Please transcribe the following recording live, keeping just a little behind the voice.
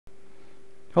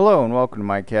Hello and welcome to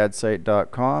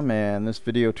mycadsite.com, and this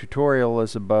video tutorial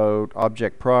is about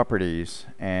object properties,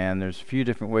 and there's a few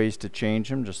different ways to change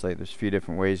them, just like there's a few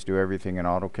different ways to do everything in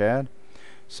AutoCAD.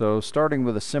 So starting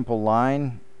with a simple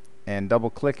line and double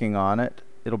clicking on it,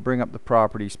 it'll bring up the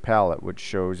properties palette, which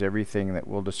shows everything that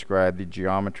will describe the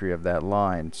geometry of that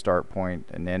line, start point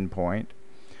and end point.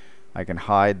 I can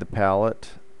hide the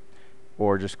palette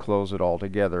or just close it all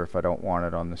together if I don't want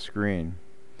it on the screen.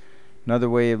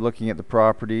 Another way of looking at the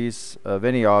properties of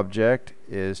any object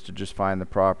is to just find the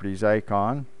properties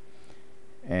icon,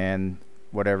 and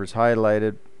whatever's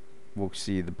highlighted, we'll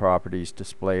see the properties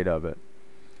displayed of it.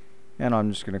 And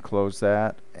I'm just going to close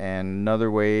that. And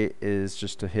another way is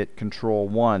just to hit Control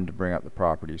 1 to bring up the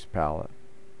properties palette.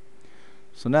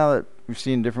 So now that we've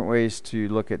seen different ways to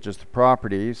look at just the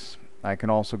properties, I can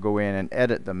also go in and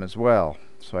edit them as well.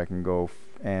 So I can go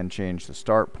and change the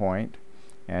start point,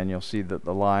 and you'll see that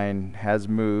the line has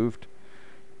moved,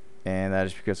 and that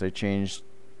is because I changed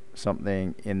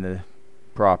something in the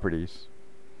properties.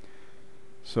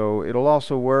 So it'll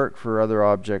also work for other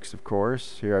objects, of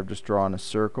course. Here I've just drawn a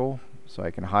circle, so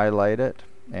I can highlight it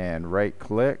and right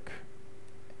click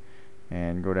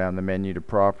and go down the menu to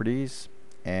properties,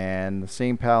 and the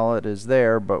same palette is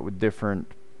there but with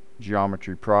different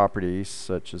geometry properties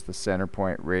such as the center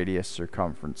point, radius,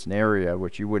 circumference, and area,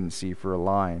 which you wouldn't see for a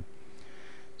line.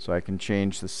 So I can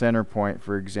change the center point,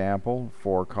 for example,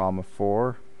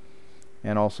 4,4,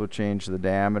 and also change the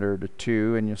diameter to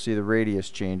 2, and you'll see the radius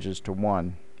changes to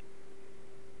 1.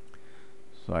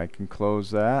 So I can close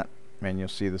that, and you'll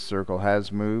see the circle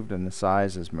has moved and the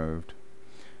size has moved.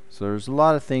 So there's a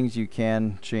lot of things you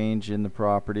can change in the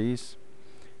properties,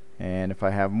 and if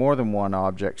I have more than one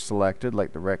object selected,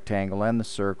 like the rectangle and the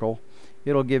circle,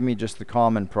 it'll give me just the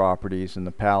common properties in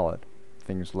the palette,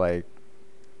 things like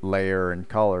layer and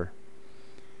color.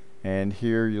 And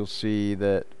here you'll see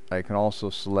that I can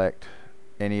also select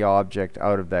any object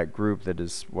out of that group that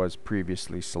was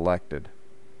previously selected.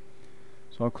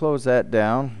 So I'll close that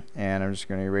down, and I'm just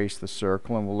going to erase the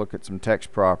circle, and we'll look at some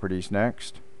text properties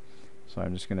next. So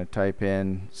I'm just going to type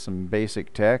in some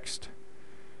basic text,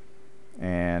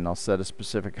 and I'll set a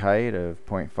specific height of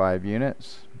 0.5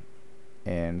 units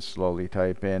and slowly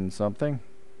type in something.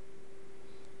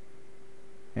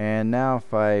 And now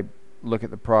if I look at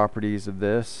the properties of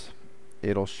this,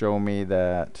 it'll show me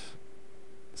that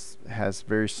it has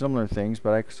very similar things,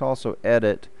 but I can also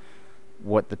edit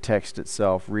what the text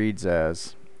itself reads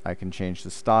as. I can change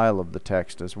the style of the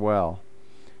text as well.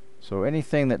 So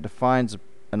anything that defines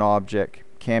an object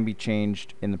can be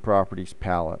changed in the properties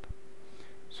palette.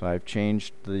 So I've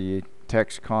changed the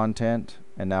text content,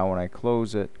 and now when I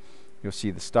close it, you'll see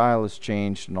the style has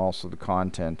changed and also the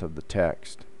content of the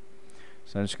text.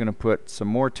 So I'm just going to put some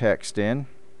more text in,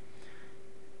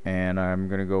 and I'm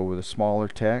going to go with a smaller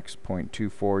text,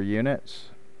 0.24 units,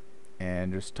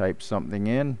 and just type something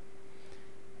in,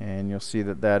 and you'll see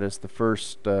that that is the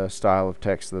first style of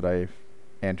text that I've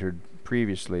entered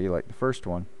previously, like the first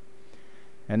one.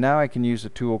 And now I can use a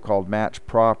tool called Match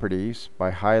Properties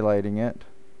by highlighting it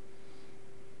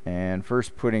and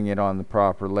first putting it on the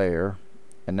proper layer,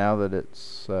 and now that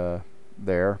it's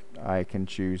there, I can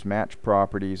choose Match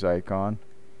Properties icon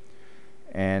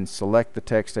and select the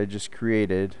text I just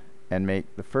created and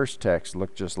make the first text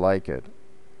look just like it.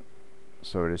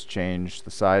 So it has changed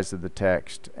the size of the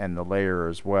text and the layer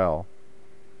as well.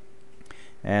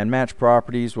 And Match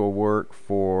Properties will work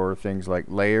for things like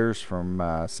layers from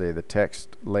say the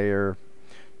text layer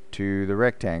to the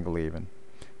rectangle even.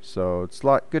 So it's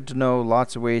good to know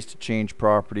lots of ways to change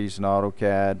properties in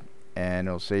AutoCAD, and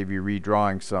it'll save you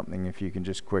redrawing something if you can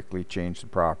just quickly change the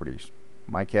properties.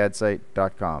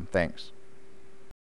 mycadsite.com. Thanks.